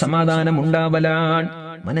മനസ്സിനൊരു സമാധാനം ഉണ്ടാവലാണ്.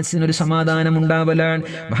 മനസ്സിനൊരു സമാധാനം ഉണ്ടാവലാൻ.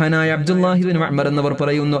 മഹാനായ അബ്ദുല്ലാഹി ഇബ്നു ഉമർ എന്നവർ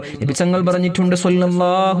പറയുന്നു, നബി തങ്ങൾ പറഞ്ഞിട്ടുണ്ട്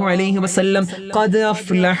സ്വല്ലല്ലാഹു അലൈഹി വസല്ലം, ഖദ്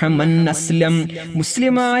അഫ്ലഹ മൻ അസ്ലം,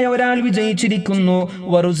 മുസ്ലിമായ ഒരാൾ വിജയിച്ചിരിക്കുന്നു.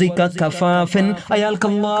 വറുസിക കഫാഫൻ, അയാൾക്ക്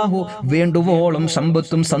അല്ലാഹു വേണ്ടുവോളം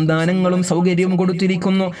സമ്പത്തും സന്താനങ്ങളും സൗകര്യവും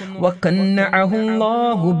കൊടുത്തിരിക്കുന്നു. വകന്നഅഹു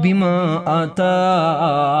അല്ലാഹു ബിമാ ആതാ,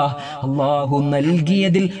 അല്ലാഹു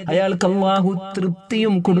നൽകിയതിൽ അയാൾക്ക് അല്ലാഹു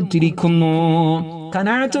തൃപ്തിയും കൊടുത്തിരിക്കുന്നു.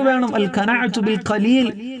 ഖനാഅത്ത് വേണം. അൽ ഖനാഅത്തു ബിൽ ഖലീൽ,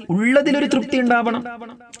 ഉള്ളതിലൊരു തൃപ്തി ഉണ്ടാവണം.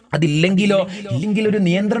 അതില്ലെങ്കിലോ, ഇല്ലെങ്കിൽ ഒരു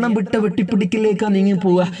നിയന്ത്രണം വിട്ട വെട്ടിപ്പിടിക്കലേക്കാ നീങ്ങി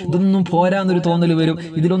പോവുക. ഇതൊന്നും പോരാന്നൊരു തോന്നൽ വരും.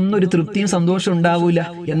 ഇതിലൊന്നും ഒരു തൃപ്തിയും സന്തോഷം ഉണ്ടാവൂല.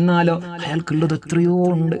 എന്നാലോ അയാൾക്കുള്ളത് എത്രയോ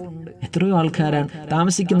ഉണ്ട്. എത്രയോ ആൾക്കാരാണ്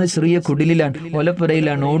താമസിക്കുന്ന ചെറിയ കുടിലാണ്,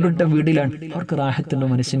 ഒലപ്പുരയിലാണ്, ഓടിട്ട വീട്ടിലാണ്. അവർക്ക് റാഹത്തുണ്ട്,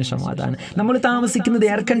 മനസ്സിന് സമാധാനം. നമ്മൾ താമസിക്കുന്നത്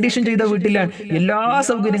എയർ കണ്ടീഷൻ ചെയ്ത വീട്ടിലാണ്, എല്ലാ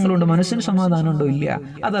സൗകര്യങ്ങളും ഉണ്ട്, മനസ്സിന് സമാധാനം ഉണ്ടോ? ഇല്ല.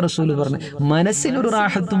 അതാ റസൂല് പറഞ്ഞു, മനസ്സിനൊരു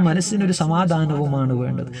റാഹത്തും മനസ്സിനൊരു സമാധാനവുമാണ്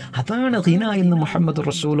വേണ്ടത്. അതാണ് ഖിന എന്ന് മുഹമ്മദ്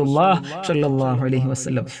റസൂലുള്ളാഹി സ്വല്ലല്ലാഹു അലൈഹി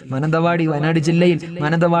വസല്ലം. മാനന്തവാടി, വയനാട് ജില്ലയിൽ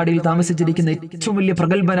മാനന്തവാടിയിൽ താമസിച്ചിരിക്കുന്ന ഏറ്റവും വലിയ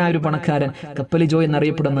പ്രഗത്ഭനായ ഒരു പണക്കാരൻ, കപ്പലി ജോ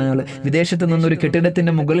എന്നറിയപ്പെടുന്ന ആള്, വിദേശത്ത് നിന്നൊരു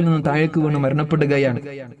കെട്ടിടത്തിന്റെ മുകളിൽ നിന്ന് താഴേക്ക് വീണ് മരണപ്പെടുകയാണ്.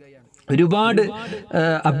 ഒരുപാട്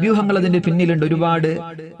അഭ്യൂഹങ്ങൾ അതിന്റെ പിന്നിലുണ്ട്, ഒരുപാട്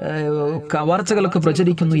കവർച്ചകളൊക്കെ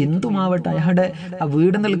പ്രചരിക്കുന്നു. എന്തുമാവട്ടെ, അയാളുടെ ആ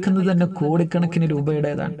വീട് നിൽക്കുന്നത് തന്നെ കോടിക്കണക്കിന്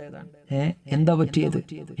രൂപയുടേതാണ്. എന്താ പറ്റിയത്?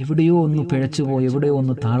 എവിടെയോ ഒന്ന് പിഴച്ചുപോയി, എവിടെയോ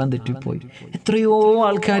ഒന്ന് താളം തെറ്റിപ്പോയി. എത്രയോ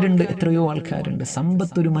ആൾക്കാരുണ്ട്.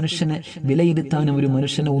 സമ്പത്ത് ഒരു മനുഷ്യനെ വിലയിരുത്താനും ഒരു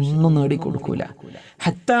മനുഷ്യനെ ഒന്നും നേടിക്കൊടുക്കൂല.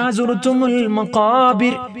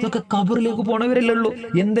 ഇതൊക്കെ ഖബറിലേക്ക് പോണവരല്ലേ ഉള്ളൂ.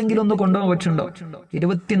 എന്തെങ്കിലും ഒന്ന് കൊണ്ടുപോകാൻ പറ്റുണ്ടോ?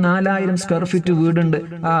 24,000 സ്ക്വയർ ഫീറ്റ് വീടുണ്ട്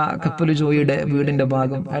ആ കപ്പല് ജോയിയുടെ വീടിന്റെ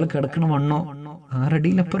ഭാഗം. അയാൾ കിടക്കണ മണ്ണോ 6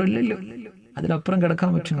 അടിയിലപ്പുറം ഇല്ലല്ലോ. അതിലപ്പുറം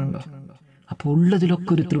കിടക്കാൻ പറ്റുന്നുണ്ടോ? അപ്പോൾ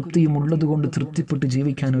ഉള്ളതിലൊക്കെ ഒരു തൃപ്തിയും, ഉള്ളത് കൊണ്ട് തൃപ്തിപ്പെട്ട്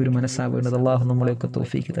ജീവിക്കാൻ ഒരു മനസ്സാവേണ്ടത്. അല്ലാഹു നമ്മളെയൊക്കെ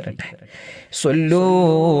തൗഫീഖ് തരട്ടെ. സ്വല്ലൂ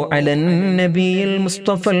അലൻ നബിയിൽ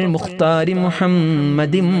മുസ്തഫൽ മുഖ്താരി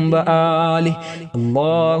മുഹമ്മദിൻ വആലിഹി.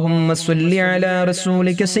 അല്ലാഹുമ്മ സ്വല്ലി അലാ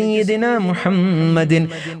റസൂലിക സയ്യിദിനാ മുഹമ്മദിൻ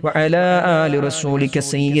വഅലാ ആലി റസൂലിക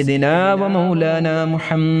സയ്യിദിനാ വമൗലാനാ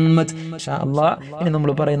മുഹമ്മദ്. ഇൻഷാ അല്ലാഹ് ഇനി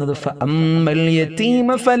നമ്മൾ പറയുന്നത് ഫഅമ്മൽ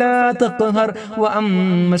യതീമ ഫലാ തഖ്ഹർ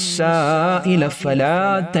വഅമ്മസ് സായില ഫലാ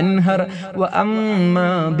തൻഹർ വഅമ്മാ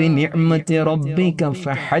ബിനിഅ്മതി റബ്ബിക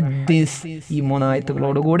ഫഹദ്ദിസ്. ഈ 3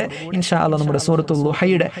 ആയത്തുകളോടുകൂടെ ഇൻഷാ അല്ലാഹ് നമ്മുടെ സൂറത്തുൽ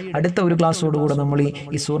ളുഹയുടെ അടുത്ത ഒരു ക്ലാസ്സോടുകൂടെ നമ്മൾ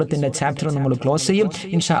ഈ സൂറത്തിന്റെ ചാപ്റ്റർ നമ്മൾ ക്ലോസ് ചെയ്യും.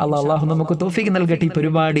 ഇൻഷാ അല്ലാഹ്. അല്ലാഹു നമുക്ക് തൗഫീഖ് നൽകട്ടെ. ഈ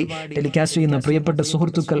പരിപാടി ടെലികാസ്റ്റ് ചെയ്യുന്ന പ്രിയപ്പെട്ട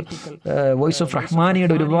സുഹൃത്തുക്കൾ, വോയിസ് ഓഫ്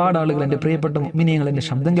റഹ്മാനിയുടെ ഒരുപാട് ആളുകൾ, എൻ്റെ പ്രിയപ്പെട്ട മുഅ്മിനീങ്ങൾ, എൻ്റെ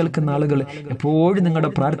ശബ്ദം കേൾക്കുന്ന ആളുകൾ, എപ്പോഴും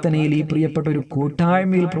നിങ്ങളുടെ പ്രാർത്ഥനയിൽ ഈ പ്രിയപ്പെട്ട ഒരു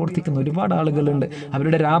കൂട്ടായ്മയിൽ പ്രവർത്തിക്കുന്ന ഒരുപാട് ആളുകളുണ്ട്.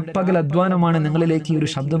 അവരുടെ രാപ്പകൽ അധ്വാനമാണ് നിങ്ങളിലേക്ക് ഈ ഒരു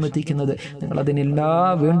ശബ്ദം എത്തിക്കുന്നത്. നിങ്ങൾ അതിനെല്ലാ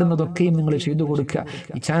വേണ്ടുന്നതൊക്കെയും നിങ്ങൾ ചെയ്തു കൊടുക്കുക.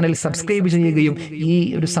 ഈ ചാനൽ സബ്സ്ക്രൈബ് ചെയ്യുകയും ഈ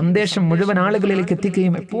ഒരു സന്ദേശം മുഴുവൻ ആളുകളിലേക്ക്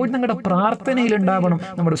എത്തിക്കുകയും എപ്പോഴും നിങ്ങളുടെ പ്രാർത്ഥനയിൽ ഉണ്ടാവണം.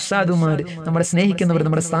 നമ്മുടെ ഉസ്താദുമാർ, നമ്മളെ സ്നേഹിക്കുന്നവർ,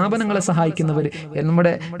 നമ്മുടെ സ്ഥാപനങ്ങളെ സഹായിക്കുന്നവർ,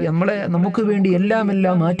 നമുക്ക് വേണ്ടി എല്ലാം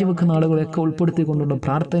മാറ്റിവെക്കുന്ന ആളുകളെയൊക്കെ ഉൾപ്പെടുത്തിക്കൊണ്ടുള്ള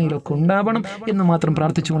പ്രാർത്ഥനയിലൊക്കെ ഉണ്ടാവണം എന്ന് മാത്രം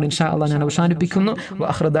പ്രാർത്ഥിച്ചുകൊണ്ട് ഇൻഷാ അല്ലാഹ് ഞാൻ അവസാനിപ്പിക്കുന്നു.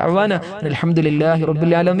 വആഖിറു ദഅവാന അൽഹംദുലില്ലാഹി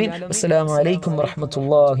റബ്ബിൽ ആലമീൻ. അസ്സലാമു അലൈക്കും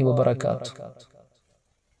വറഹ്മത്തുള്ളാഹി വബറകാതുഹു.